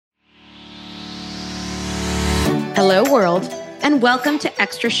Hello, world, and welcome to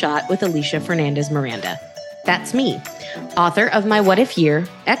Extra Shot with Alicia Fernandez Miranda. That's me, author of My What If Year,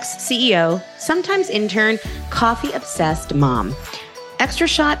 ex-CEO, sometimes intern, coffee-obsessed mom. Extra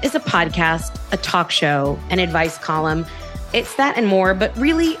Shot is a podcast, a talk show, an advice column. It's that and more, but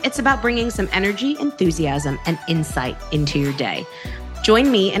really it's about bringing some energy, enthusiasm, and insight into your day.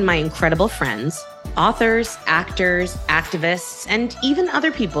 Join me and my incredible friends, authors, actors, activists, and even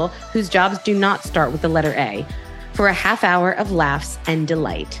other people whose jobs do not start with the letter A, for a half hour of laughs and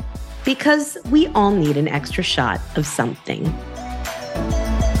delight. Because we all need an extra shot of something.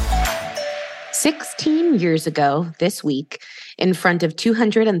 16 years ago this week, in front of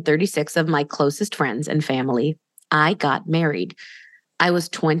 236 of my closest friends and family, I got married. I was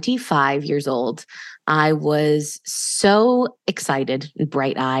 25 years old. I was so excited and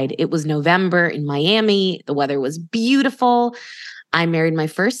bright-eyed. It was November in Miami. The weather was beautiful. I married my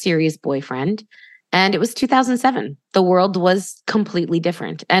first serious boyfriend, and it was 2007. The world was completely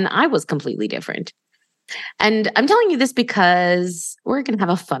different, and I was completely different. And I'm telling you this because we're going to have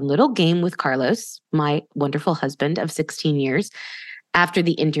a fun little game with Carlos, my wonderful husband of 16 years, after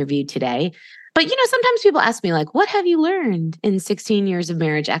the interview today. But, sometimes people ask me, like, what have you learned in 16 years of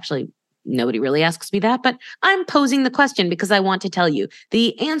marriage? Actually, nobody really asks me that, but I'm posing the question because I want to tell you.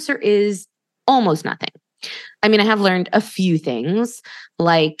 The answer is almost nothing. I mean, I have learned a few things,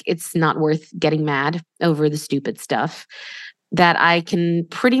 like it's not worth getting mad over the stupid stuff, that I can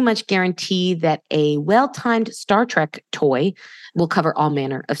pretty much guarantee that a well-timed Star Trek toy will cover all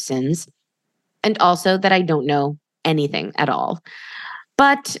manner of sins, and also that I don't know anything at all.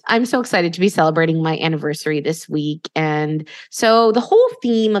 But I'm so excited to be celebrating my anniversary this week. And so the whole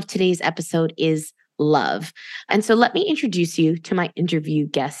theme of today's episode is love. And so let me introduce you to my interview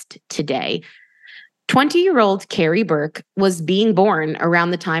guest today. 20-year-old Carrie Berk was being born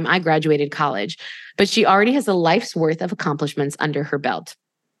around the time I graduated college, but she already has a life's worth of accomplishments under her belt.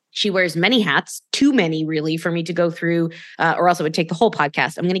 She wears many hats, too many really for me to go through, or else it would take the whole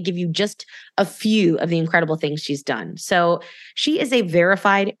podcast. I'm going to give you just a few of the incredible things she's done. So she is a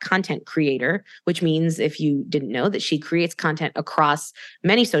verified content creator, which means, if you didn't know, that she creates content across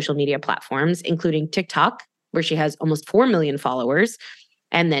many social media platforms, including TikTok, where she has almost 4 million followers,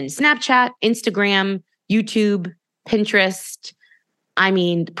 and then Snapchat, Instagram, YouTube, Pinterest. I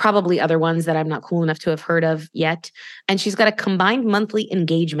mean, probably other ones that I'm not cool enough to have heard of yet. And she's got a combined monthly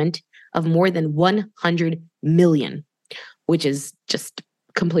engagement of more than 100 million, which is just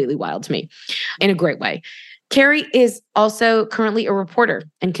completely wild to me in a great way. Carrie is also currently a reporter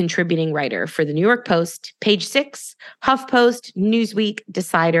and contributing writer for the New York Post, Page Six, HuffPost, Newsweek,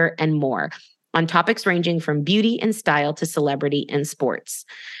 Decider, and more, on topics ranging from beauty and style to celebrity and sports.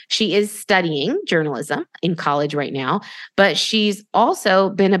 She is studying journalism in college right now, but she's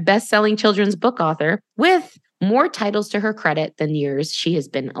also been a best-selling children's book author with more titles to her credit than years she has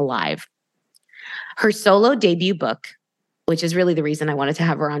been alive. Her solo debut book, which is really the reason I wanted to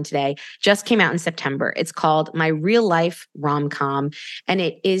have her on today, just came out in September. It's called My Real Life Rom-Com, and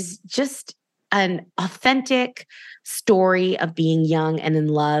it is just an authentic story of being young and in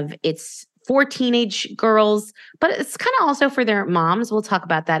love. It's for teenage girls, but it's kind of also for their moms. We'll talk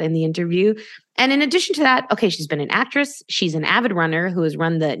about that in the interview. And in addition to that, she's been an actress. She's an avid runner who has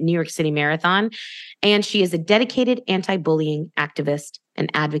run the New York City Marathon. And she is a dedicated anti-bullying activist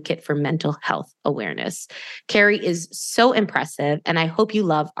and advocate for mental health awareness. Carrie is so impressive, and I hope you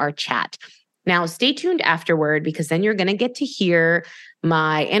love our chat. Now, stay tuned afterward, because then you're going to get to hear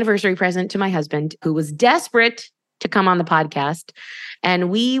my anniversary present to my husband, who was desperate to come on the podcast.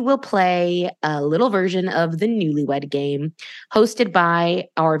 And we will play a little version of the Newlywed game, hosted by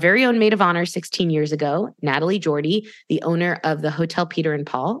our very own maid of honor 16 years ago, Natalie Jordy, the owner of the Hotel Peter and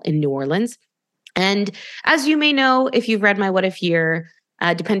Paul in New Orleans. And as you may know, if you've read My What If Year,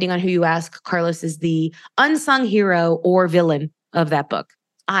 depending on who you ask, Carlos is the unsung hero or villain of that book.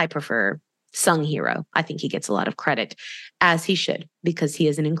 I prefer sung hero. I think he gets a lot of credit, as he should, because he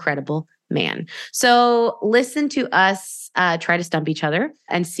is an incredible man. So listen to us try to stump each other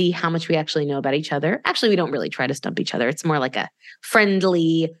and see how much we actually know about each other. Actually, we don't really try to stump each other. It's more like a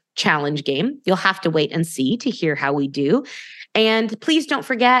friendly challenge game. You'll have to wait and see to hear how we do. And please don't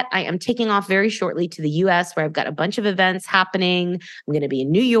forget, I am taking off very shortly to the US, where I've got a bunch of events happening. I'm going to be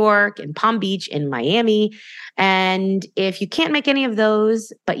in New York, in Palm Beach, in Miami. And if you can't make any of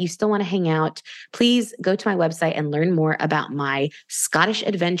those, but you still want to hang out, please go to my website and learn more about my Scottish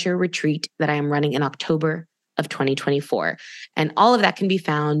adventure retreat that I am running in October of 2024. And all of that can be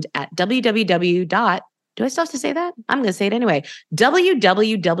found at www. Do I still have to say that? I'm going to say it anyway.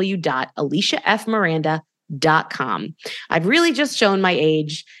 www.aliciafmiranda.com. Newlywed.com. I've really just shown my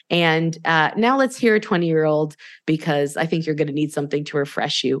age. And now let's hear a 20-year-old because I think you're going to need something to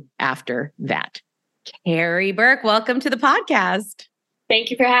refresh you after that. Carrie Berk, welcome to the podcast.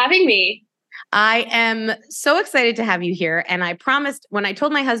 Thank you for having me. I am so excited to have you here. And I promised when I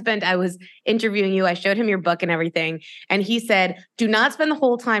told my husband I was interviewing you, I showed him your book and everything. And he said, do not spend the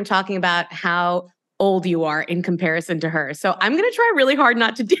whole time talking about how old you are in comparison to her. So I'm going to try really hard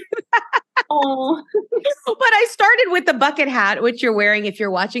not to do that. Oh, but I started with the bucket hat, which you're wearing. If you're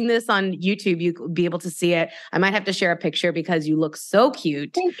watching this on YouTube, you'll be able to see it. I might have to share a picture because you look so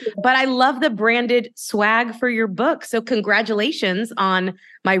cute. thank you. But I love the branded swag for your book. So congratulations on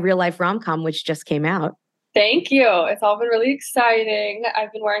my real life rom-com, which just came out. Thank you. It's all been really exciting.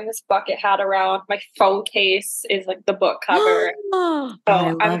 I've been wearing this bucket hat around. My phone case is like the book cover. Oh,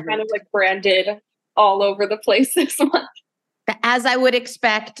 So I'm kind of like branded all over the place this month. As I would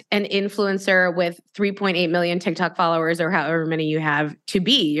expect an influencer with 3.8 million TikTok followers or however many you have to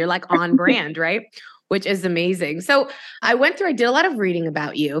be. You're like on brand, right? Which is amazing. So I did a lot of reading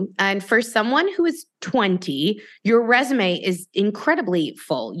about you. And for someone who is 20, your resume is incredibly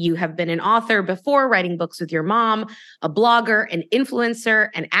full. You have been an author before, writing books with your mom, a blogger, an influencer,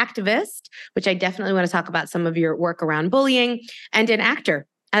 an activist, which I definitely want to talk about some of your work around bullying, and an actor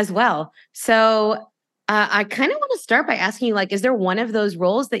as well. So I kind of want to start by asking you, like, is there one of those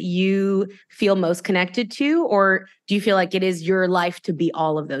roles that you feel most connected to, or do you feel like it is your life to be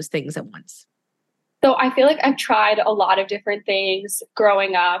all of those things at once? So I feel like I've tried a lot of different things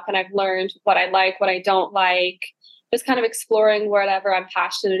growing up, and I've learned what I like, what I don't like, just kind of exploring whatever I'm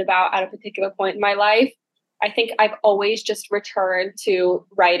passionate about at a particular point in my life. I think I've always just returned to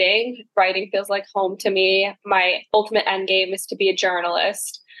writing. Writing feels like home to me. My ultimate end game is to be a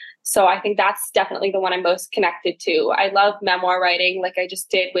journalist. So I think that's definitely the one I'm most connected to. I love memoir writing, like I just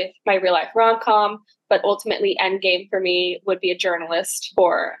did with my real life rom-com, but ultimately end game for me would be a journalist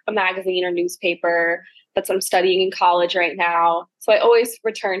for a magazine or newspaper. That's what I'm studying in college right now. So I always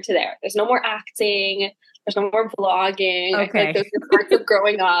return to there. There's no more acting. There's no more vlogging. I feel like those are parts of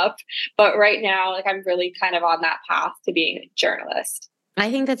growing up. But right now, like I'm really kind of on that path to being a journalist. I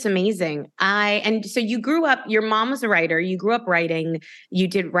think that's amazing. And so you grew up, your mom was a writer, you grew up writing, you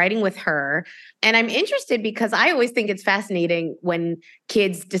did writing with her. And I'm interested because I always think it's fascinating when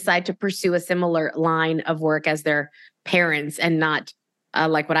kids decide to pursue a similar line of work as their parents and not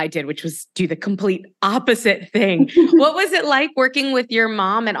like what I did, which was do the complete opposite thing. What was it like working with your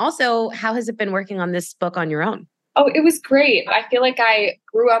mom? And also, how has it been working on this book on your own? Oh, it was great. I feel like I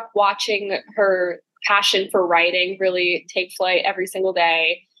grew up watching her passion for writing really take flight every single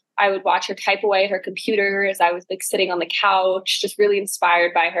day. I would watch her type away at her computer as I was like sitting on the couch, just really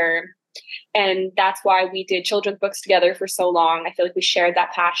inspired by her. And that's why we did children's books together for so long. I feel like we shared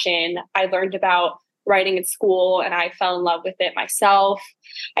that passion. I learned about writing in school and I fell in love with it myself.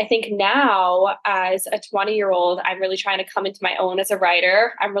 I think now as a 20-year-old, I'm really trying to come into my own as a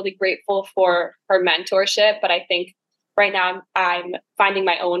writer. I'm really grateful for her mentorship, but I think right now, I'm finding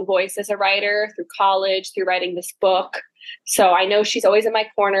my own voice as a writer through college, through writing this book. So I know she's always in my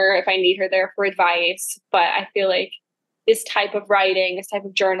corner if I need her there for advice. But I feel like this type of writing, this type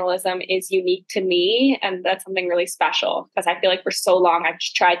of journalism is unique to me. And that's something really special because I feel like for so long, I've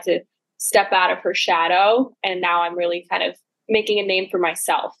just tried to step out of her shadow. And now I'm really kind of making a name for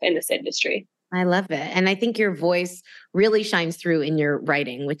myself in this industry. I love it. And I think your voice really shines through in your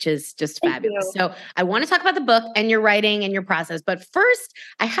writing, which is just fabulous. So I want to talk about the book and your writing and your process. But first,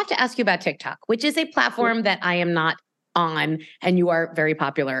 I have to ask you about TikTok, which is a platform that I am not on and you are very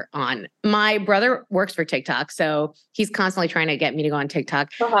popular on. My brother works for TikTok, so he's constantly trying to get me to go on TikTok.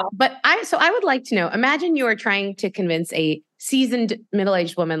 But I would like to know, imagine you are trying to convince a seasoned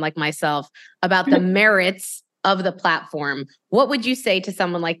middle-aged woman like myself about the merits of the platform. What would you say to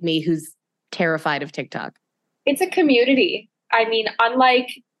someone like me who's terrified of TikTok? It's a community. I mean, unlike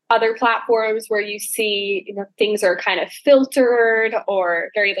other platforms where you see, things are kind of filtered or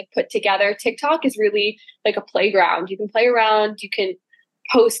very like put together, TikTok is really like a playground. You can play around, you can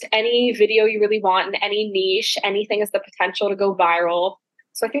post any video you really want in any niche, anything has the potential to go viral.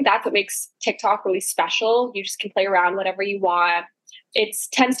 So I think that's what makes TikTok really special. You just can play around whatever you want. It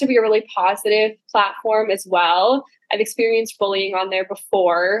tends to be a really positive platform as well. I've experienced bullying on there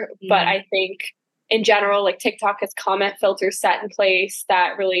before, but I think in general, like TikTok has comment filters set in place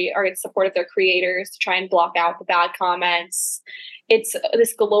that really are in support of their creators to try and block out the bad comments. It's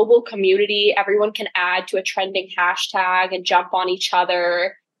this global community. Everyone can add to a trending hashtag and jump on each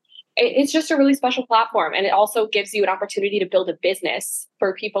other. It's just a really special platform. And it also gives you an opportunity to build a business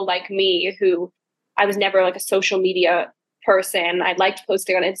for people like me, who I was never like a social media person. I liked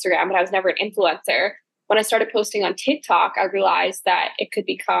posting on Instagram, but I was never an influencer. when I started posting on TikTok, I realized that it could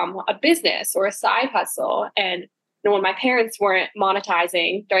become a business or a side hustle. And when my parents weren't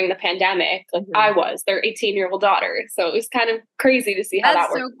monetizing during the pandemic, like I was, their 18-year-old daughter. So it was kind of crazy to see how that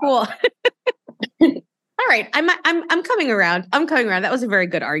worked. That's so cool. All right. I'm coming around. I'm coming around. That was a very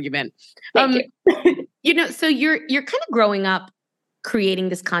good argument. Thank you. So you're kind of growing up creating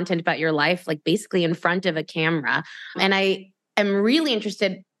this content about your life, like basically in front of a camera. And I am really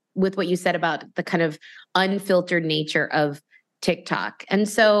interested with what you said about the kind of unfiltered nature of TikTok. And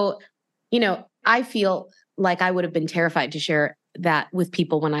so, I feel like I would have been terrified to share that with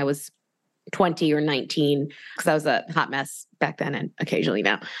people when I was 20 or 19, because I was a hot mess back then and occasionally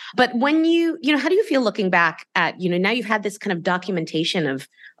now. But when how do you feel looking back at, now you've had this kind of documentation of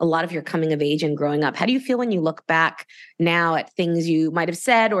a lot of your coming of age and growing up. How do you feel when you look back now at things you might have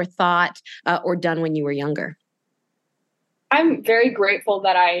said or thought or done when you were younger? I'm very grateful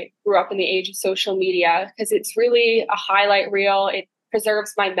that I grew up in the age of social media because it's really a highlight reel. It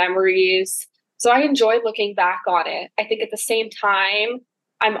preserves my memories. So I enjoy looking back on it. I think at the same time,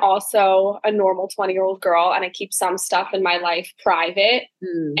 I'm also a normal 20-year-old girl and I keep some stuff in my life private.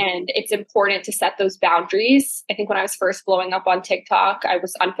 And it's important to set those boundaries. I think when I was first blowing up on TikTok, I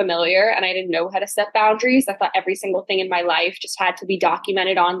was unfamiliar and I didn't know how to set boundaries. I thought every single thing in my life just had to be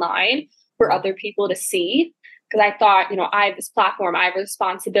documented online for other people to see. Because I thought, I have this platform, I have a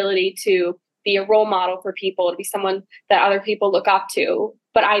responsibility to be a role model for people, to be someone that other people look up to.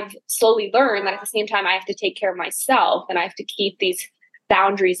 But I've slowly learned that at the same time, I have to take care of myself and I have to keep these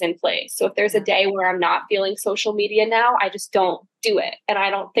boundaries in place. So if there's a day where I'm not feeling social media now, I just don't do it. And I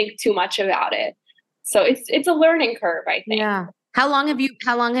don't think too much about it. So it's a learning curve, I think. Yeah. How long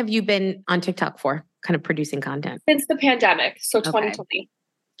have you been on TikTok for, kind of producing content? Since the pandemic. So 2020.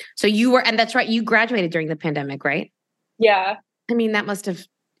 So and that's right, you graduated during the pandemic, right? Yeah. I mean, that must have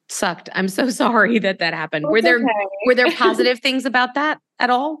sucked. I'm so sorry that happened. Were there positive things about that at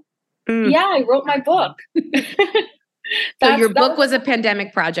all? Yeah, I wrote my book. So your book was a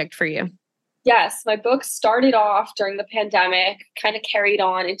pandemic project for you? Yes, my book started off during the pandemic, kind of carried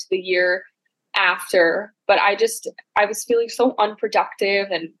on into the year after, but I was feeling so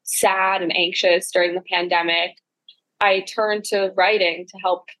unproductive and sad and anxious during the pandemic. I turned to writing to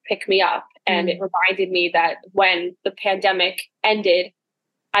help pick me up. And it reminded me that when the pandemic ended,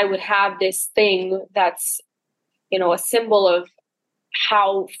 I would have this thing that's, a symbol of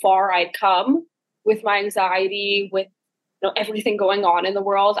how far I'd come with my anxiety, with everything going on in the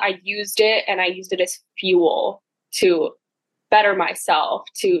world. I used it as fuel to better myself,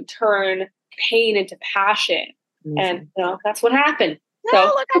 to turn pain into passion. And that's what happened.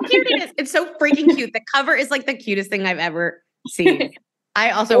 So look how cute it is. It's so freaking cute. The cover is like the cutest thing I've ever seen. I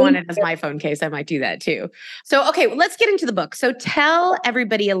also want it as my phone case. I might do that too. So, okay, let's get into the book. So tell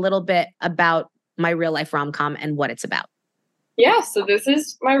everybody a little bit about My Real Life Rom-Com and what it's about. Yeah, so this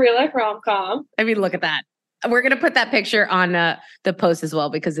is My Real Life Rom-Com. I mean, look at that. We're going to put that picture on the post as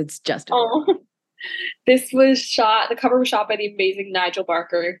well because it's just adorable. The cover was shot by the amazing Nigel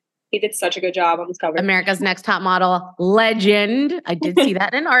Barker. He did such a good job on this cover. America's Next Top Model legend. I did see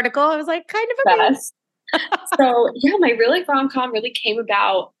that in an article. I was like, kind of amazing. So yeah, My Real Life Rom-Com really came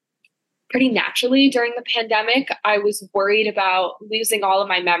about pretty naturally during the pandemic. I was worried about losing all of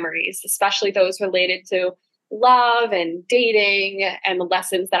my memories, especially those related to love and dating and the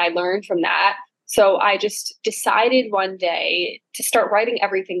lessons that I learned from that. So I just decided one day to start writing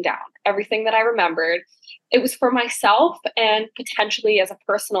everything down, everything that I remembered. It was for myself and potentially as a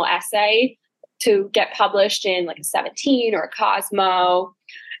personal essay to get published in like a 17 or a Cosmo.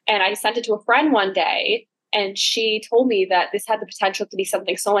 And I sent it to a friend one day and she told me that this had the potential to be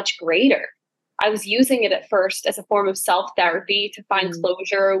something so much greater. I was using it at first as a form of self-therapy to find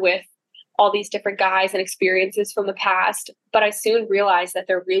closure with all these different guys and experiences from the past. But I soon realized that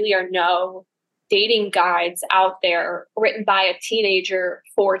there really are no dating guides out there written by a teenager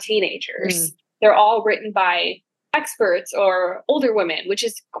for teenagers. They're all written by experts or older women, which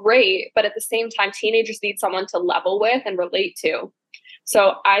is great. But at the same time, teenagers need someone to level with and relate to.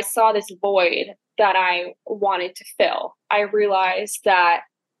 So I saw this void that I wanted to fill. I realized that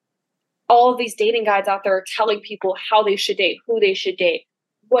all of these dating guides out there are telling people how they should date, who they should date,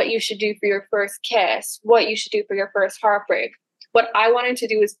 what you should do for your first kiss, what you should do for your first heartbreak. What I wanted to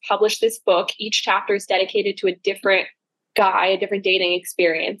do is publish this book. Each chapter is dedicated to a different guy, a different dating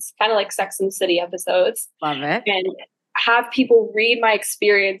experience, kind of like Sex and the City episodes. Love it. And have people read my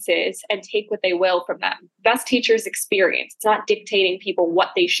experiences and take what they will from them. Best teacher's experience. It's not dictating people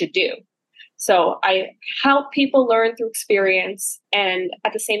what they should do. So I help people learn through experience and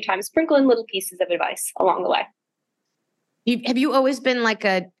at the same time sprinkle in little pieces of advice along the way. Have you always been like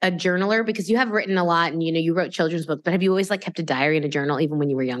a journaler? Because you have written a lot and, you wrote children's books, but have you always like kept a diary and a journal even when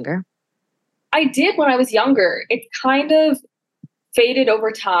you were younger? I did when I was younger. It kind of faded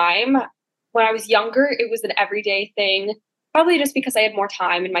over time. When I was younger, it was an everyday thing, probably just because I had more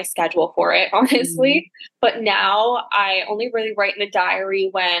time in my schedule for it, honestly. But now I only really write in a diary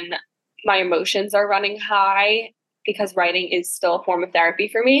when my emotions are running high, because writing is still a form of therapy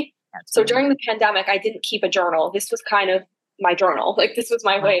for me. So during the pandemic, I didn't keep a journal. This was kind of my journal. Like, this was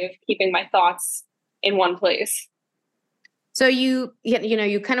my way of keeping my thoughts in one place. So you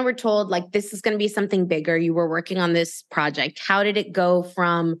kind of were told like, this is going to be something bigger. You were working on this project. How did it go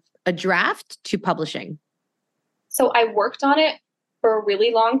from a draft to publishing? So I worked on it for a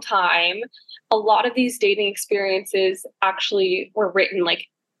really long time. A lot of these dating experiences actually were written like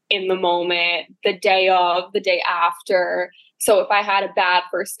in the moment, the day of, the day after. So if I had a bad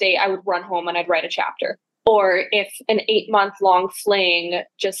first date, I would run home and I'd write a chapter. Or if an 8-month-long fling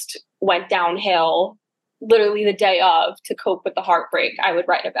just went downhill, literally the day of, to cope with the heartbreak, I would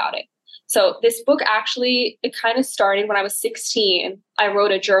write about it. So this book actually, it kind of started when I was 16. I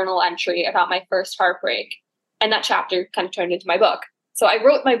wrote a journal entry about my first heartbreak, and that chapter kind of turned into my book. So I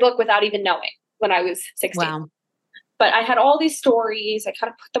wrote my book without even knowing when I was 16. Wow. But I had all these stories. I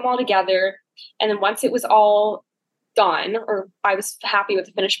kind of put them all together. And then once it was all done, or I was happy with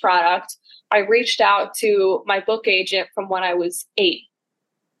the finished product, I reached out to my book agent from when I was 8.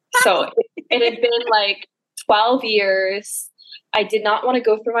 So it had been like 12 years. I did not want to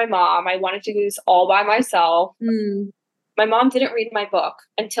go through my mom. I wanted to do this all by myself. My mom didn't read my book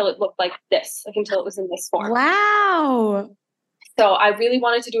until it looked like this, like until it was in this form. Wow. So I really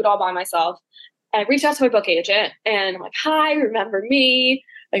wanted to do it all by myself. And I reached out to my book agent and I'm like, hi, remember me?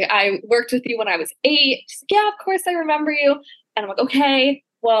 Like, I worked with you when I was 8. She's like, yeah, of course I remember you. And I'm like, okay,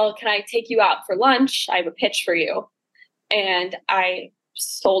 well, can I take you out for lunch? I have a pitch for you. And I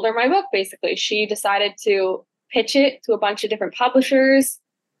sold her my book, basically. She decided to pitch it to a bunch of different publishers.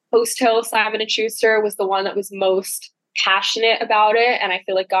 Post Hill, Simon & Schuster was the one that was most passionate about it, and I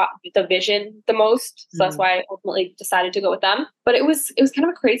feel like got the vision the most. So that's why I ultimately decided to go with them. But it was kind of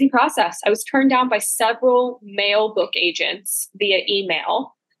a crazy process. I was turned down by several male book agents via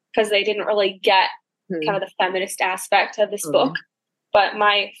email because they didn't really get kind of the feminist aspect of this book. But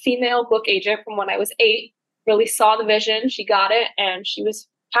my female book agent from when I was 8 really saw the vision. She got it, and she was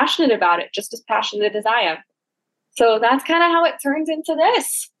passionate about it, just as passionate as I am. So that's kind of how it turns into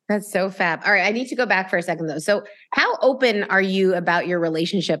this. That's so fab. All right. I need to go back for a second though. So how open are you about your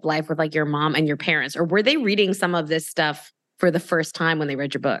relationship life with like your mom and your parents? Or were they reading some of this stuff for the first time when they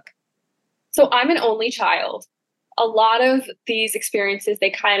read your book? So I'm an only child. A lot of these experiences, they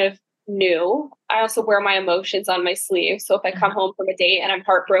kind of knew. I also wear my emotions on my sleeve. So if I come home from a date and I'm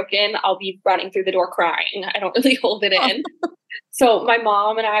heartbroken, I'll be running through the door crying. I don't really hold it in. So my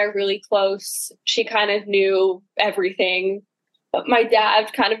mom and I are really close. She kind of knew everything. But my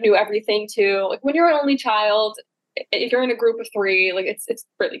dad kind of knew everything too. Like, when you're an only child, if you're in a group of 3, like it's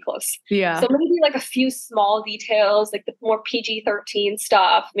really close. Yeah. So maybe like a few small details, like the more PG-13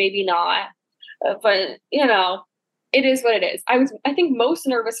 stuff, maybe not. But it is what it is. I think, most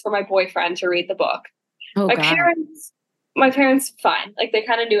nervous for my boyfriend to read the book. Oh, my God. parents, fine. Like, they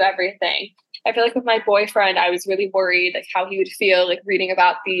kind of knew everything. I feel like with my boyfriend, I was really worried like how he would feel like reading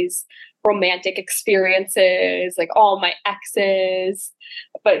about these romantic experiences, like all my exes.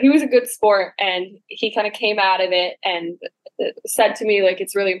 But he was a good sport, and he kind of came out of it and said to me, like,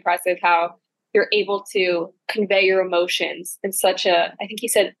 it's really impressive how you're able to convey your emotions in such a, I think he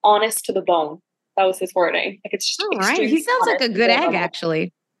said, honest to the bone. That was his wording. Like, it's just all right. He sounds like a good egg,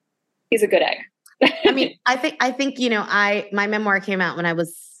 actually. He's a good egg. I mean, I think, my memoir came out when I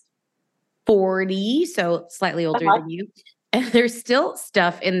was 40, so slightly older than you. And there's still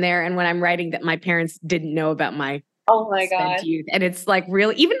stuff in there. And when I'm writing that my parents didn't know about my God youth. And it's like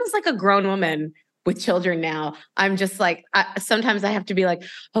really, even as like a grown woman with children now, I'm just like, sometimes I have to be like,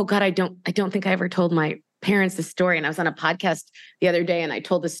 oh God, I don't think I ever told my parents this story. And I was on a podcast the other day and I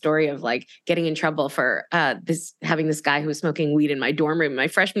told the story of like getting in trouble for having this guy who was smoking weed in my dorm room, my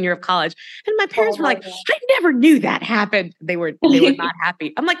freshman year of college. And my parents were like, I never knew that happened. They were not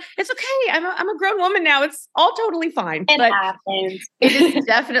happy. I'm like, it's okay. I'm a grown woman now. It's all totally fine. It happens. It is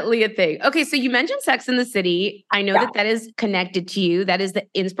definitely a thing. Okay. So you mentioned Sex and the City. I know that is connected to you. That is the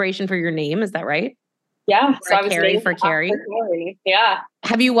inspiration for your name. Is that right? Yeah. So I was Carrie for Carrie. Yeah.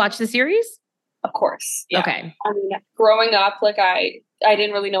 Have you watched the series? Of course. Yeah. Okay. I mean, growing up, like I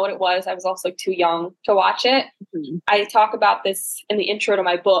didn't really know what it was. I was also too young to watch it. I talk about this in the intro to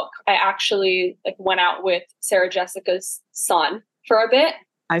my book. I actually went out with Sarah Jessica's son for a bit.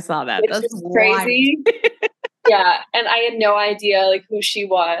 I saw that. That's crazy. Yeah. And I had no idea like who she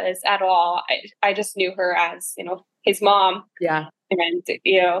was at all. I just knew her as, his mom. Yeah. And,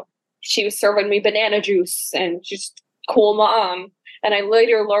 she was serving me banana juice and just cool mom. And I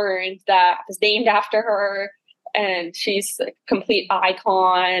later learned that it was named after her and she's a complete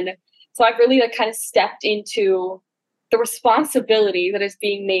icon. So I've really like kind of stepped into the responsibility that is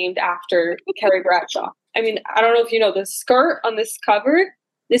being named after Carrie Bradshaw. I mean, I don't know if you know the skirt on this cover.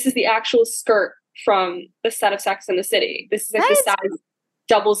 This is the actual skirt from the set of Sex and the City. This is like the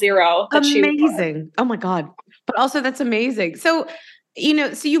size 00 that she wore. Amazing. Oh my God. But also that's amazing. So,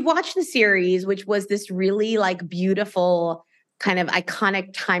 so you watched the series, which was this really like beautiful kind of iconic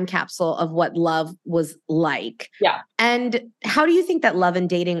time capsule of what love was like. Yeah. And how do you think that love and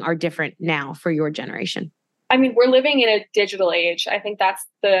dating are different now for your generation? I mean, we're living in a digital age. I think that's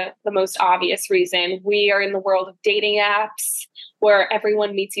the most obvious reason. We are in the world of dating apps where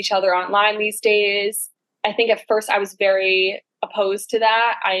everyone meets each other online these days. I think at first I was very opposed to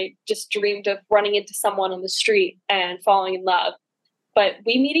that. I just dreamed of running into someone on the street and falling in love. But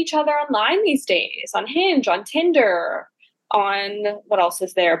we meet each other online these days, on Hinge, on Tinder, on what else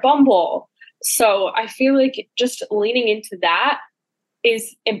is there? Bumble. So I feel like just leaning into that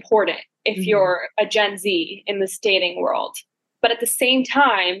is important if you're a Gen Z in this dating world. But at the same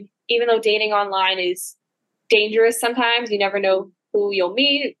time, even though dating online is dangerous sometimes, you never know who you'll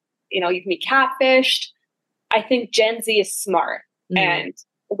meet, you can be catfished. I think Gen Z is smart and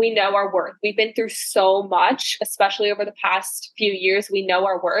we know our worth. We've been through so much, especially over the past few years. We know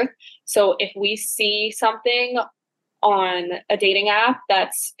our worth. So if we see something on a dating app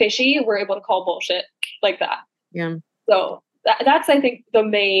that's fishy, we're able to call bullshit like that. Yeah. So that's, I think, the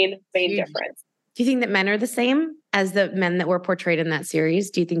main difference. Do you think that men are the same as the men that were portrayed in that series?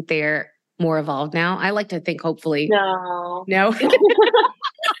 Do you think they're more evolved now? I like to think, hopefully. No. No?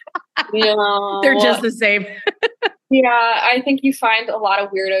 No. They're just the same. Yeah, I think you find a lot of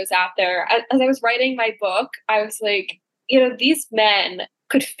weirdos out there. As I was writing my book, I was like, these men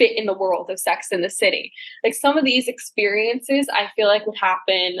could fit in the world of Sex and the City. Like some of these experiences, I feel like would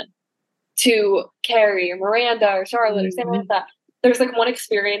happen to Carrie or Miranda or Charlotte or Samantha. There's like one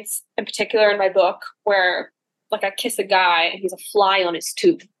experience in particular in my book where like I kiss a guy and he's a fly on his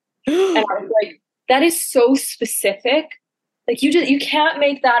tooth. And I was like, that is so specific. Like you can't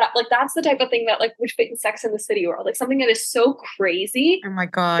make that up. Like that's the type of thing that like would fit in Sex and the City world. Like something that is so crazy. Oh my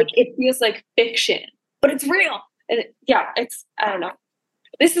God. Like, it feels like fiction, but it's real. And I don't know.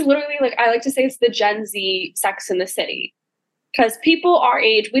 This is literally like, I like to say it's the Gen Z Sex and the City. Because people our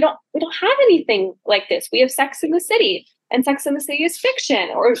age, we don't have anything like this. We have Sex in the City, and Sex in the City is fiction,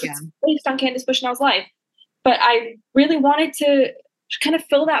 or it's based on Candace Bushnell's life. But I really wanted to kind of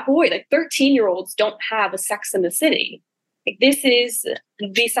fill that void. Like 13-year-olds don't have a Sex in the City. Like this is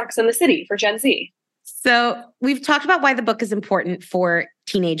the Sex in the City for Gen Z. So we've talked about why the book is important for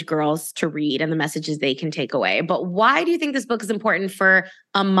teenage girls to read and the messages they can take away. But why do you think this book is important for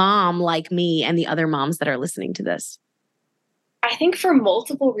a mom like me and the other moms that are listening to this? I think for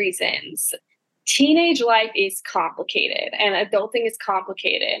multiple reasons. Teenage life is complicated and adulting is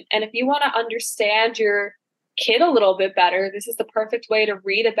complicated. And if you want to understand your kid a little bit better, this is the perfect way to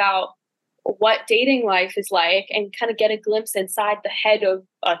read about what dating life is like and kind of get a glimpse inside the head of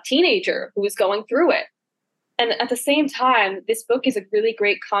a teenager who is going through it. And at the same time, this book is a really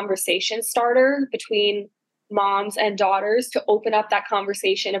great conversation starter between moms and daughters to open up that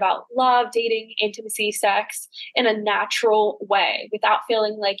conversation about love, dating, intimacy, sex in a natural way without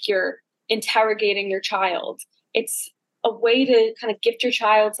feeling like you're interrogating your child. It's a way to kind of gift your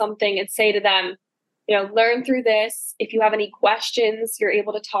child something and say to them, learn through this. If you have any questions, you're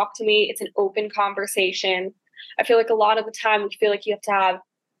able to talk to me. It's an open conversation. I feel like a lot of the time we feel like you have to have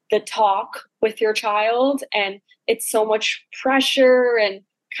the talk with your child, and it's so much pressure and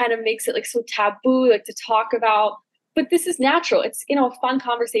kind of makes it like so taboo, like to talk about, but this is natural. It's, a fun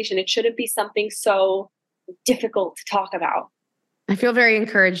conversation. It shouldn't be something so difficult to talk about. I feel very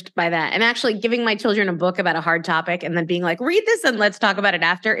encouraged by that. And actually giving my children a book about a hard topic and then being like, read this and let's talk about it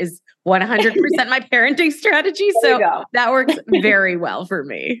after is 100% my parenting strategy. So that works very well for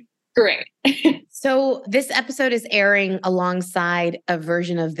me. Great. So this episode is airing alongside a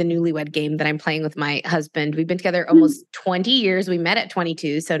version of the Newlywed game that I'm playing with my husband. We've been together almost 20 years. We met at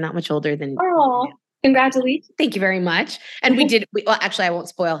 22, so not much older than. Oh, congratulations. Thank you very much. And well, actually, I won't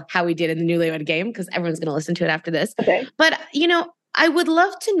spoil how we did in the Newlywed game because everyone's going to listen to it after this. Okay. But, I would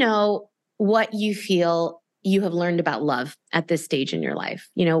love to know what you feel you have learned about love at this stage in your life.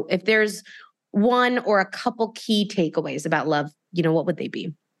 If there's one or a couple key takeaways about love, what would they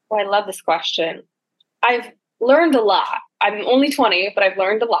be? Oh, I love this question. I've learned a lot. I'm only 20, but I've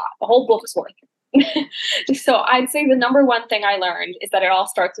learned a lot. The whole book's worth. So I'd say the number one thing I learned is that it all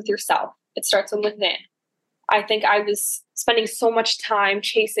starts with yourself. It starts from within. I think I was spending so much time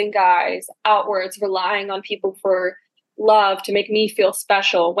chasing guys outwards, relying on people for love to make me feel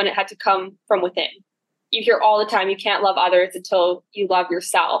special when it had to come from within. You hear all the time, you can't love others until you love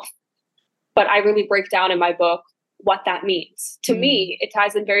yourself. But I really break down in my book what that means. To me, it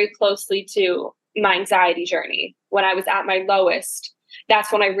ties in very closely to my anxiety journey. When I was at my lowest,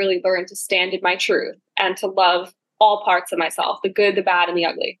 that's when I really learned to stand in my truth and to love all parts of myself, the good, the bad, and the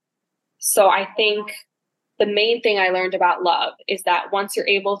ugly. So I think the main thing I learned about love is that once you're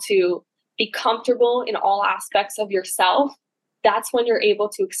able to be comfortable in all aspects of yourself, that's when you're able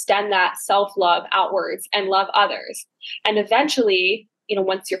to extend that self-love outwards and love others. And eventually,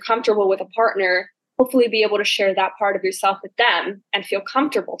 once you're comfortable with a partner, hopefully be able to share that part of yourself with them and feel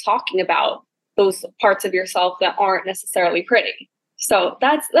comfortable talking about those parts of yourself that aren't necessarily pretty. So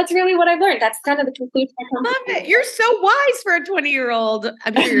that's really what I've learned. That's kind of the conclusion. Love it. You're so wise for a 20-year-old.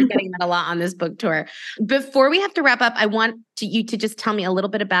 I'm sure you're getting that a lot on this book tour. Before we have to wrap up, I want you to just tell me a little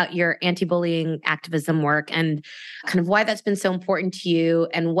bit about your anti-bullying activism work and kind of why that's been so important to you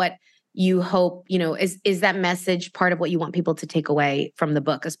and what you hope, is that message part of what you want people to take away from the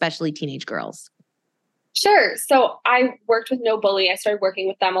book, especially teenage girls? Sure. So I worked with No Bully. I started working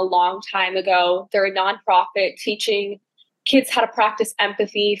with them a long time ago. They're a nonprofit teaching kids how to practice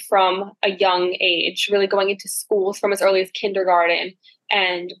empathy from a young age, really going into schools from as early as kindergarten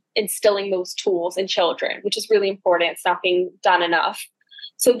and instilling those tools in children, which is really important. It's not being done enough.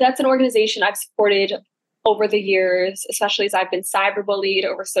 So that's an organization I've supported over the years, especially as I've been cyberbullied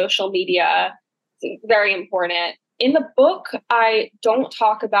over social media. It's very important. In the book, I don't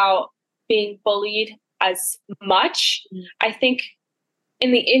talk about being bullied as much. I think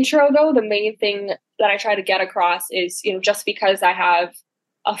in the intro, though, the main thing that I try to get across is, just because I have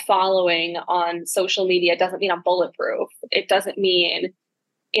a following on social media doesn't mean I'm bulletproof. It doesn't mean,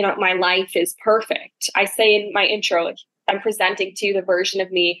 my life is perfect. I say in my intro, I'm presenting to you the version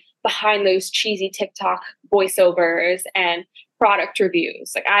of me behind those cheesy TikTok voiceovers and product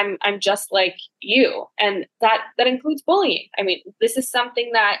reviews. Like I'm just like you. And that includes bullying. I mean, this is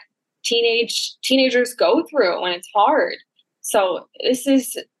something that teenagers go through when it's hard. So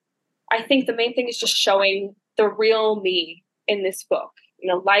I think the main thing is just showing the real me in this book.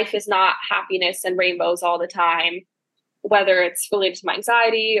 Life is not happiness and rainbows all the time, whether it's related to my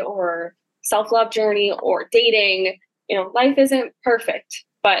anxiety or self-love journey or dating. Life isn't perfect,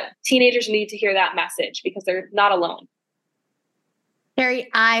 but teenagers need to hear that message because they're not alone. Carrie,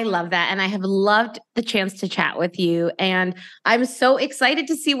 I love that. And I have loved the chance to chat with you. And I'm so excited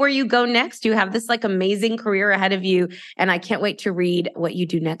to see where you go next. You have this amazing career ahead of you. And I can't wait to read what you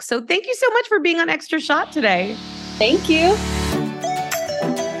do next. So thank you so much for being on Extra Shot today. Thank you.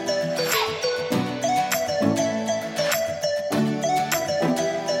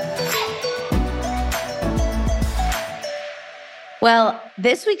 Well,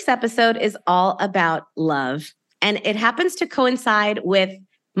 this week's episode is all about love. And it happens to coincide with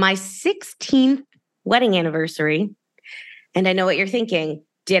my 16th wedding anniversary. And I know what you're thinking.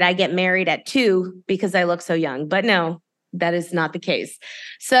 Did I get married at 2 because I look so young? But no, that is not the case.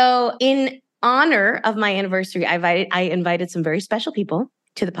 So in honor of my anniversary, I invited some very special people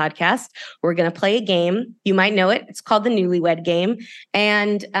to the podcast. We're going to play a game. You might know it. It's called the Newlywed game.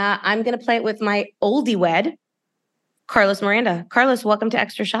 And I'm going to play it with my oldie wed, Carlos Miranda. Carlos, welcome to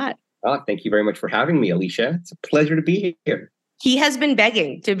Extra Shot. Oh, thank you very much for having me, Alicia. It's a pleasure to be here. He has been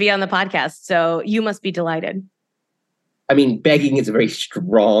begging to be on the podcast, so you must be delighted. I mean, begging is a very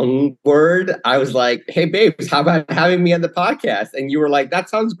strong word. I was like, hey, babes, how about having me on the podcast? And you were like, that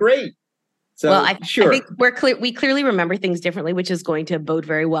sounds great. So, well, sure. I think we clearly remember things differently, which is going to bode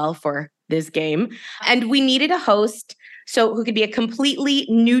very well for this game. And we needed a host who could be a completely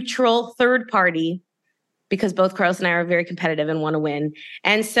neutral third party, because both Carlos and I are very competitive and want to win.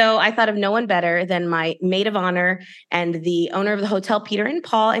 And so I thought of no one better than my maid of honor and the owner of the Hotel Peter and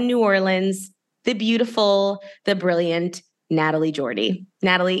Paul in New Orleans, the beautiful, the brilliant Natalie Jordy.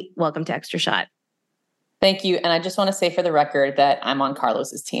 Natalie, welcome to Extra Shot. Thank you. And I just want to say for the record that I'm on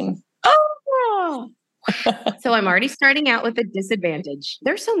Carlos's team. Oh, so I'm already starting out with a disadvantage.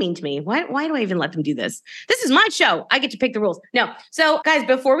 They're so mean to me. Why do I even let them do this? This is my show. I get to pick the rules. No. So guys,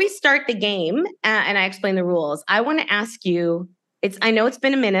 before we start the game and I explain the rules, I want to ask you, I know it's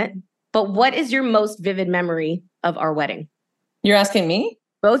been a minute, but what is your most vivid memory of our wedding? You're asking me?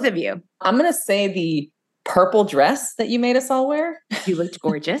 Both of you. I'm going to say the purple dress that you made us all wear. You looked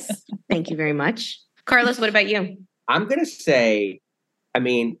gorgeous. Thank you very much. Carlos, what about you? I'm going to say,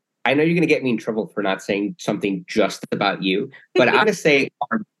 I know you're going to get me in trouble for not saying something just about you, but I'm going to say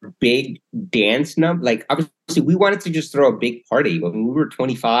our big dance number. Like, obviously, we wanted to just throw a big party. When we were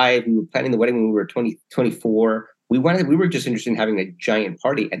 25, we were planning the wedding when we were 24. We were just interested in having a giant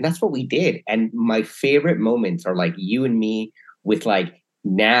party. And that's what we did. And my favorite moments are like you and me with like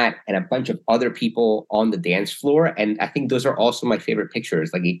Nat and a bunch of other people on the dance floor. And I think those are also my favorite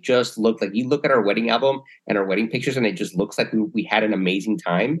pictures. Like it just looked like you look at our wedding album and our wedding pictures and it just looks like we had an amazing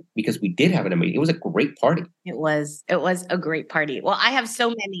time because we did have it was a great party. It was a great party. Well, I have so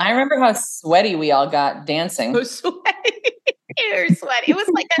many. I remember how sweaty we all got dancing. So sweaty. You're sweaty.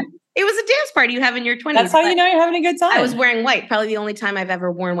 It was a dance party you have in your 20s. That's how you know you're having a good time. I was wearing white, probably the only time I've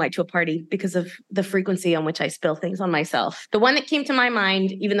ever worn white to a party because of the frequency on which I spill things on myself. The one that came to my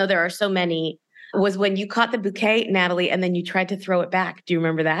mind, even though there are so many, was when you caught the bouquet, Natalie, and then you tried to throw it back. Do you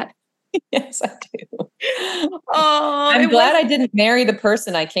remember that? Yes, I do. Oh, I'm glad I didn't marry the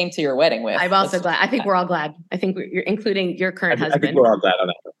person I came to your wedding with. I'm also glad. I think we're all glad. I think you're including your current husband. I think we're all glad on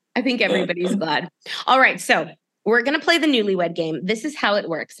that. I think everybody's glad. All right. So we're going to play the Newlywed game. This is how it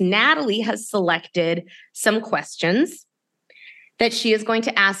works. Natalie has selected some questions that she is going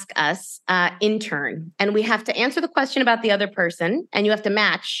to ask us in turn. And we have to answer the question about the other person, and you have to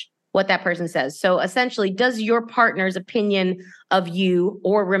match what that person says. So essentially, does your partner's opinion of you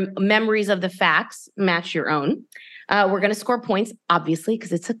or memories of the facts match your own? We're going to score points, obviously,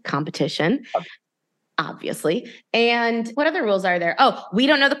 because it's a competition. Obviously. And what other rules are there? Oh, we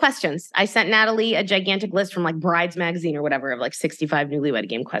don't know the questions. I sent Natalie a gigantic list from like Brides Magazine or whatever of like 65 Newlywed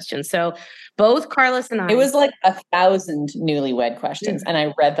Game questions. So both Carlos and I. It was like 1,000 Newlywed questions and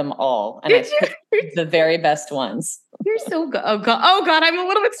I read them all. And I picked the very best ones. You're so good. Oh God. I'm a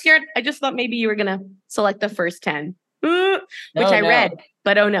little bit scared. I just thought maybe you were going to select the first 10, which I read,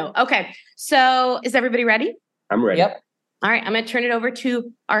 but oh no. Okay. So is everybody ready? I'm ready. Yep. All right. I'm going to turn it over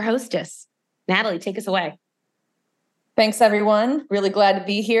to our hostess. Natalie, take us away. Thanks, everyone. Really glad to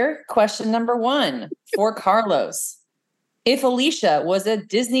be here. Question number 1 for Carlos. If Alicia was a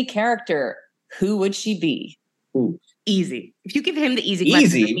Disney character, who would she be? Ooh. Easy. If you give him the easy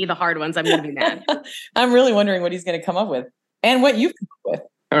questions and me the hard ones, I'm going to be mad. I'm really wondering what he's going to come up with and what you've come up with.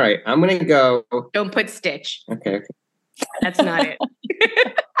 All right. I'm going to go. Don't put Stitch. Okay. That's not it.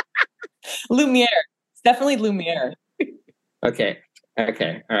 Lumiere. It's definitely Lumiere. Okay. All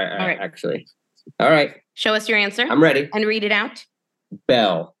right. Actually. All right. Show us your answer. I'm ready. And read it out.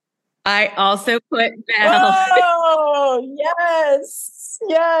 Belle. I also put Belle. Oh, yes.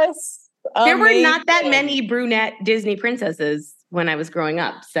 Yes. There were not that many brunette Disney princesses when I was growing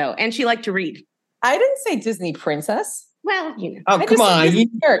up. So, and she liked to read. I didn't say Disney princess. Well, you know. Oh, come on. You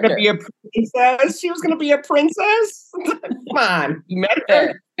were going to be a princess? She was going to be a princess? Come on. You met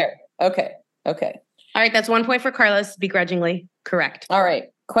her? Fair. Okay. All right. That's 1 point for Carlos, begrudgingly correct. All right.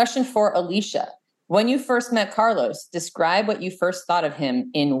 Question for Alicia. When you first met Carlos, describe what you first thought of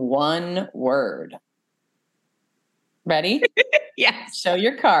him in 1 word. Ready? Yes. Show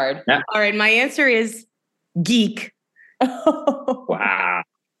your card. Yeah. All right. My answer is geek. Wow.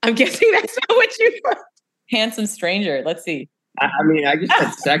 I'm guessing that's not what you thought. Handsome stranger. Let's see. I mean, I just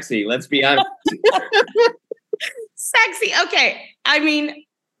said sexy. Let's be honest. Sexy. Okay. I mean,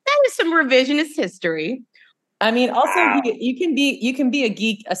 that is some revisionist history. I mean, also you can be a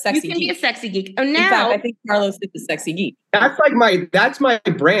geek, a sexy geek. You can be a sexy geek. Oh, now in fact, I think Carlos is a sexy geek. That's my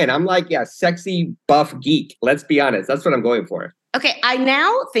brand. I'm like, yeah, sexy buff geek. Let's be honest. That's what I'm going for. Okay, I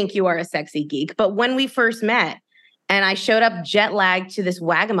now think you are a sexy geek, but when we first met and I showed up jet lagged to this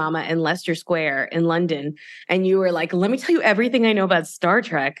Wagamama in Leicester Square in London, and you were like, let me tell you everything I know about Star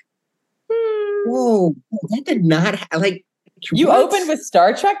Trek. Whoa, that did not You opened with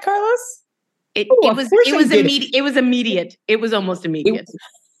Star Trek, Carlos? It was immediate. It was almost immediate.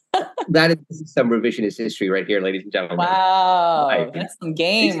 That is some revisionist history right here, ladies and gentlemen. Wow, that's some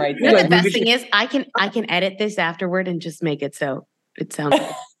game right there. You know, the best thing is I can edit this afterward and just make it so it sounds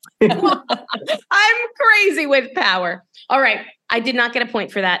like I'm crazy with power. All right. I did not get a point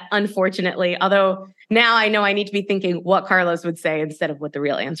for that, unfortunately. Although now I know I need to be thinking what Carlos would say instead of what the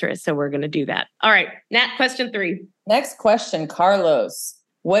real answer is. So we're going to do that. All right. Nat, question 3. Next question, Carlos.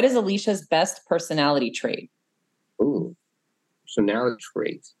 What is Alicia's best personality trait? Ooh, personality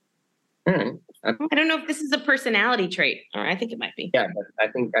trait. All right. I don't know if this is a personality trait. Or I think it might be. Yeah, but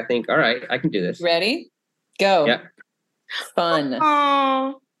I think. All right, I can do this. Ready? Go. Yeah. Fun.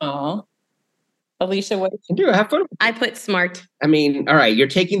 Aww. Alicia, what did you do? Have fun. I put smart. I mean, all right. You're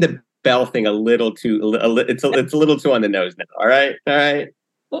taking the Belle thing a little too. It's a little too on the nose now. All right.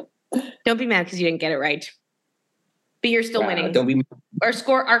 Don't be mad because you didn't get it right. But you're still winning. Don't be.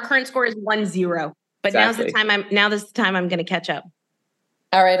 Our current score is 1-0. But exactly. Now's the time I'm going to catch up.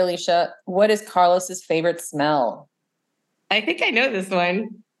 All right, Alicia, what is Carlos's favorite smell? I think I know this one.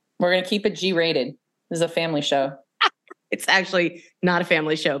 We're going to keep it G-rated. This is a family show. It's actually not a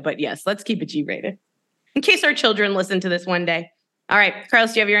family show, but yes, let's keep it G-rated. In case our children listen to this one day. All right,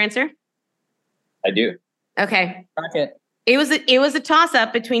 Carlos, do you have your answer? I do. Okay. Rocket. It was a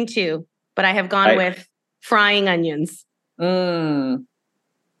toss-up between two, but I have gone with frying onions.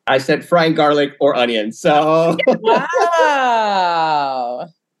 I said frying garlic or onions. So wow.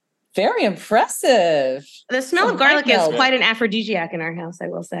 Very impressive. The smell of garlic is quite an aphrodisiac in our house, I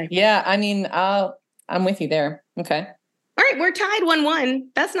will say. Yeah, I mean, I'm with you there. Okay. All right, we're tied 1-1.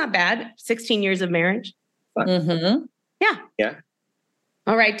 That's not bad. 16 years of marriage. Mm-hmm. Yeah.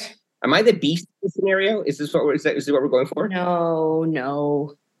 All right. Am I the beast in this scenario? Is this what we're going for?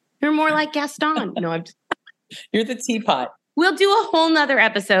 No. You're more like Gaston. No, I'm just... You're the teapot. We'll do a whole nother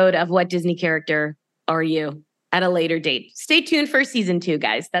episode of What Disney Character Are You at a later date. Stay tuned for season 2,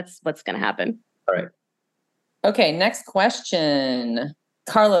 guys. That's what's going to happen. All right. Okay, next question.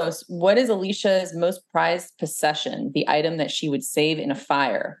 Carlos, what is Alicia's most prized possession? The item that she would save in a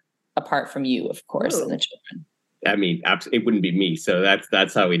fire, apart from you, of course, and the children. I mean, it wouldn't be me. So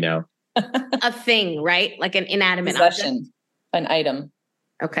that's how we know. A thing, right? Like an inanimate possession, object? An item.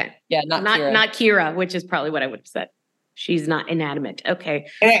 Okay. Yeah, not Kira, which is probably what I would have said. She's not inanimate. Okay.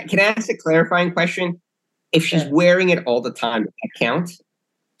 Can I ask a clarifying question? If she's wearing it all the time, does that count?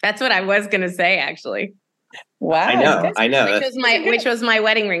 That's what I was going to say, actually. Wow. I know. Which was my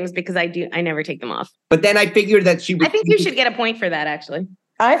wedding rings, because I never take them off. But then I figured that she would. I think you should get a point for that, actually.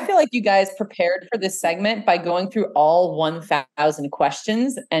 I feel like you guys prepared for this segment by going through all 1,000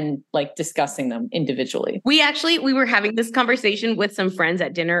 questions and like discussing them individually. We were having this conversation with some friends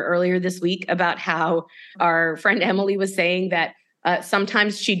at dinner earlier this week about how our friend Emily was saying that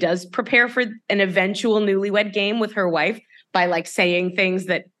sometimes she does prepare for an eventual Newlywed game with her wife by like saying things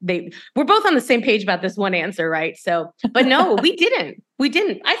that we're both on the same page about this one answer, right? So, but no, we didn't. I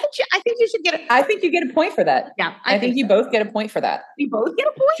think you should get I think you get a point for that. Yeah. I think you both get a point for that. We both get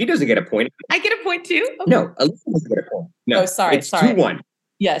a point? She doesn't get a point. I get a point too? Okay. No, Alicia doesn't get a point. No, sorry. It's 2-1.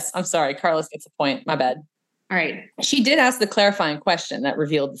 Yes, I'm sorry. Carlos gets a point. My bad. All right. She did ask the clarifying question that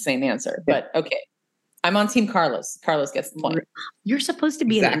revealed the same answer, but okay. I'm on team Carlos. Carlos gets the point. You're supposed to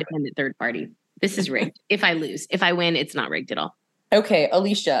be an independent third party. This is rigged. If I lose. If I win, it's not rigged at all. Okay,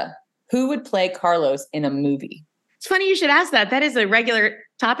 Alicia, who would play Carlos in a movie? It's funny you should ask that. That is a regular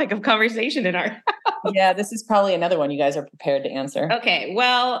topic of conversation in our house. Yeah, this is probably another one you guys are prepared to answer. Okay,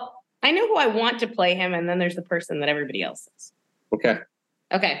 well, I know who I want to play him, and then there's the person that everybody else is. Okay.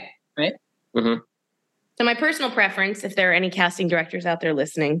 Right? Mm-hmm. So my personal preference, if there are any casting directors out there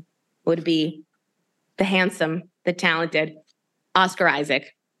listening, would be the handsome, the talented Oscar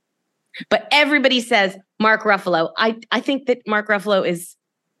Isaac. But everybody says Mark Ruffalo. I think that Mark Ruffalo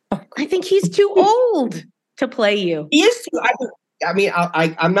I think he's too old to play you. He is too.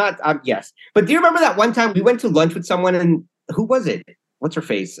 I'm not. Yes. But do you remember that one time we went to lunch with someone, and who was it? What's her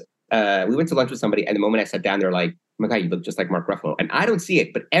face? We went to lunch with somebody, and the moment I sat down, they're like, "Oh my God, you look just like Mark Ruffalo." And I don't see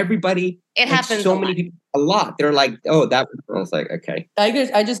it, but everybody. It happens. So many people. A lot. They're like, "Oh, that." I was like, "Okay."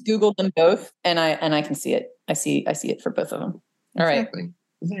 I just Googled them both, and I can see it. I see it for both of them. All right.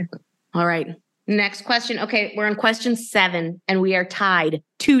 Exactly. All right. Next question. Okay, we're on question 7, and we are tied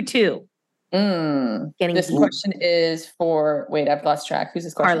 2-2. This question is for. Wait, I've lost track. Who's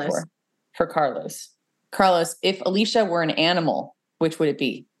this question Carlos. for? For Carlos. Carlos, if Alicia were an animal, which would it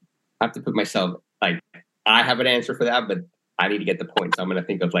be? I have to put myself like I have an answer for that, but I need to get the point. So I'm going to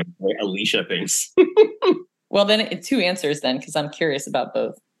think of like what Alicia thinks. Well, then it's 2 answers then, because I'm curious about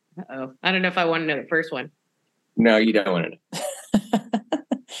both. Uh-oh. I don't know if I want to know the first one. No, you don't want to know.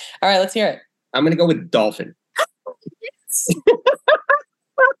 All right, let's hear it. I'm going to go with dolphin.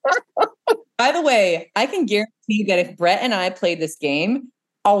 By the way, I can guarantee that if Brett and I played this game,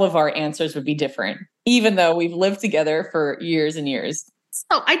 all of our answers would be different, even though we've lived together for years and years.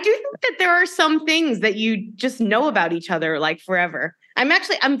 So I do think that there are some things that you just know about each other like forever.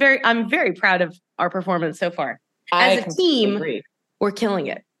 I'm very proud of our performance so far. As a team, we're killing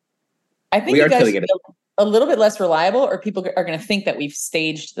it. I think you guys feel a little bit less reliable, or people are going to think that we've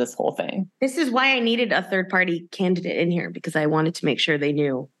staged this whole thing. This is why I needed a third party candidate in here, because I wanted to make sure they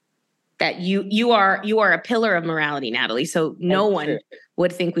knew that you are a pillar of morality, Natalie. So no one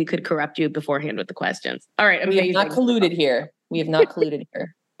would think we could corrupt you beforehand with the questions. All right. We have not colluded here.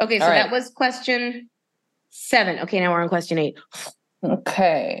 Okay. So that was question 7. Okay. Now we're on question 8.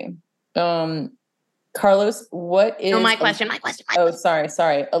 Okay. Carlos, what is... my question. Oh,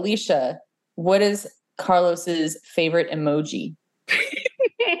 sorry. Alicia, what is Carlos's favorite emoji?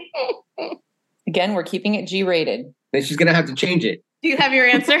 Again, we're keeping it G-rated. Then she's going to have to change it. Do you have your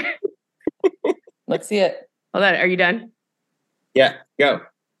answer? Let's see it. Hold on. Are you done? Yeah, go.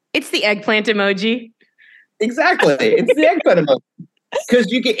 It's the eggplant emoji. Exactly. It's the eggplant emoji. Because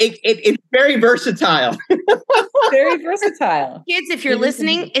it's very versatile. Very versatile. Kids, if you're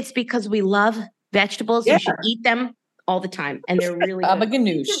listening, it's because we love vegetables. Yeah. You should eat them all the time. And they're really Baba good.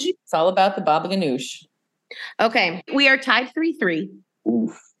 ganoush. It's all about the baba ganoush. Okay. We are tied 3-3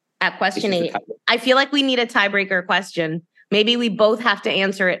 Oof. at question This is 8. a tough one. I feel like we need a tiebreaker question. Maybe we both have to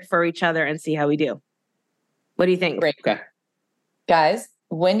answer it for each other and see how we do. What do you think? Great. Okay. Guys,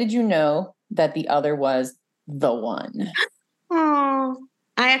 when did you know that the other was the one? Oh,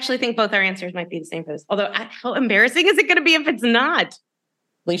 I actually think both our answers might be the same for this. Although, how embarrassing is it going to be if it's not?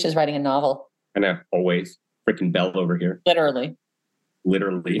 Alicia's writing a novel. I know. Always. Freaking Belle over here. Literally.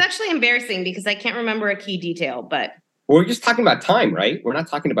 Literally. It's actually embarrassing because I can't remember a key detail, but. We're just talking about time, right? We're not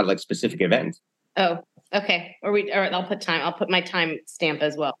talking about like specific events. Oh, okay. Or I'll put time. I'll put my time stamp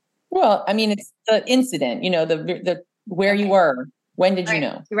as well. Well, I mean, it's the incident, the where you were. When did you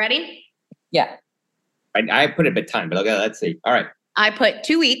know? You ready? Yeah. I put a bit time, but okay, let's see. All right. I put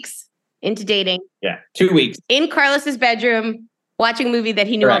 2 weeks into dating Yeah. 2 weeks. in Carlos's bedroom, watching a movie that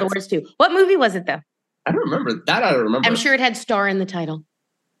he knew all the Correct. words to. What movie was it, though? I don't remember. That I don't remember. I'm sure it had star in the title.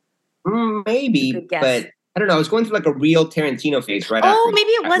 Maybe, Good guess. but I don't know. I was going through like a real Tarantino phase right after. Oh, maybe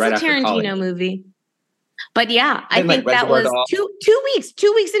it was right a after Tarantino college. movie. But yeah, I And, like, think that Reservoir was Dogs. 2 weeks.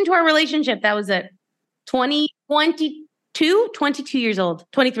 2 weeks into our relationship. That was it. 22 years old.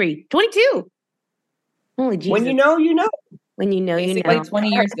 23. 22. Holy Jesus. When you know, you know. When you know, you Basically know. 20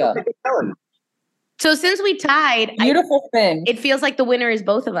 years ago. So since we tied, Beautiful thing. it feels like the winner is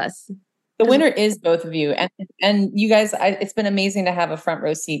both of us. The winner is both of you. And you guys, it's been amazing to have a front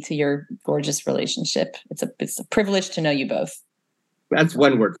row seat to your gorgeous relationship. It's a privilege to know you both. That's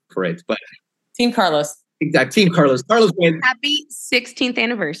one word for it. But Team Carlos. exact Team Carlos. Carlos wins. Happy 16th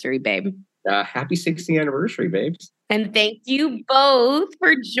anniversary, babe. Happy 16th anniversary, babes. And thank you both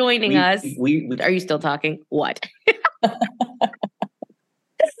for joining us. We Are you still talking? What?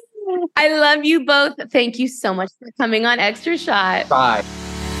 I love you both. Thank you so much for coming on Extra Shot. bye.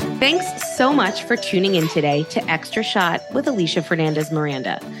 Thanks so much for tuning in today to Extra Shot with Alicia Fernandez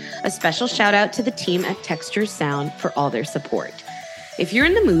Miranda. A special shout out to the team at Textures Sound for all their support. If you're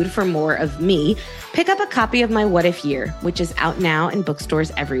in the mood for more of me, pick up a copy of my What If Year, which is out now in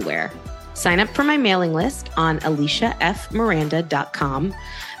bookstores everywhere. Sign up for my mailing list on aliciafmiranda.com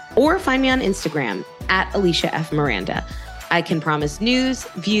or find me on Instagram at aliciafmiranda. I can promise news,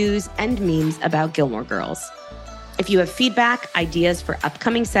 views, and memes about Gilmore Girls. If you have feedback, ideas for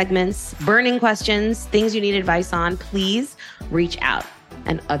upcoming segments, burning questions, things you need advice on, please reach out.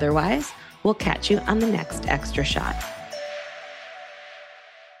 And otherwise, we'll catch you on the next Extra Shot.